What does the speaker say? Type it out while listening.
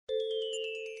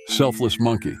Selfless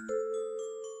monkey.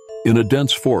 In a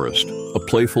dense forest, a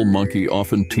playful monkey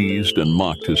often teased and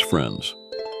mocked his friends.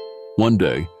 One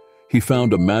day, he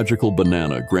found a magical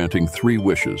banana granting 3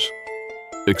 wishes.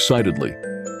 Excitedly,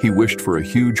 he wished for a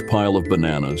huge pile of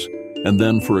bananas and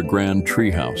then for a grand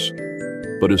treehouse.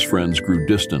 But his friends grew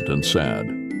distant and sad.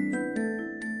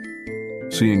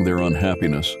 Seeing their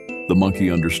unhappiness, the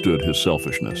monkey understood his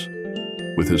selfishness.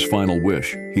 With his final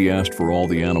wish, he asked for all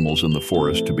the animals in the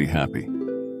forest to be happy.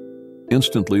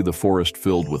 Instantly, the forest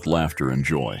filled with laughter and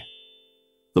joy.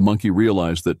 The monkey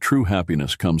realized that true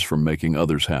happiness comes from making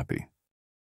others happy.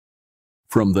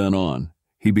 From then on,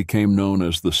 he became known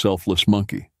as the selfless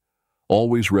monkey,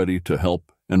 always ready to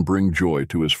help and bring joy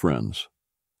to his friends.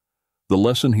 The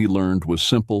lesson he learned was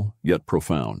simple yet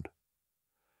profound.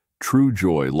 True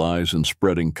joy lies in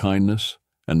spreading kindness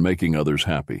and making others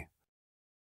happy.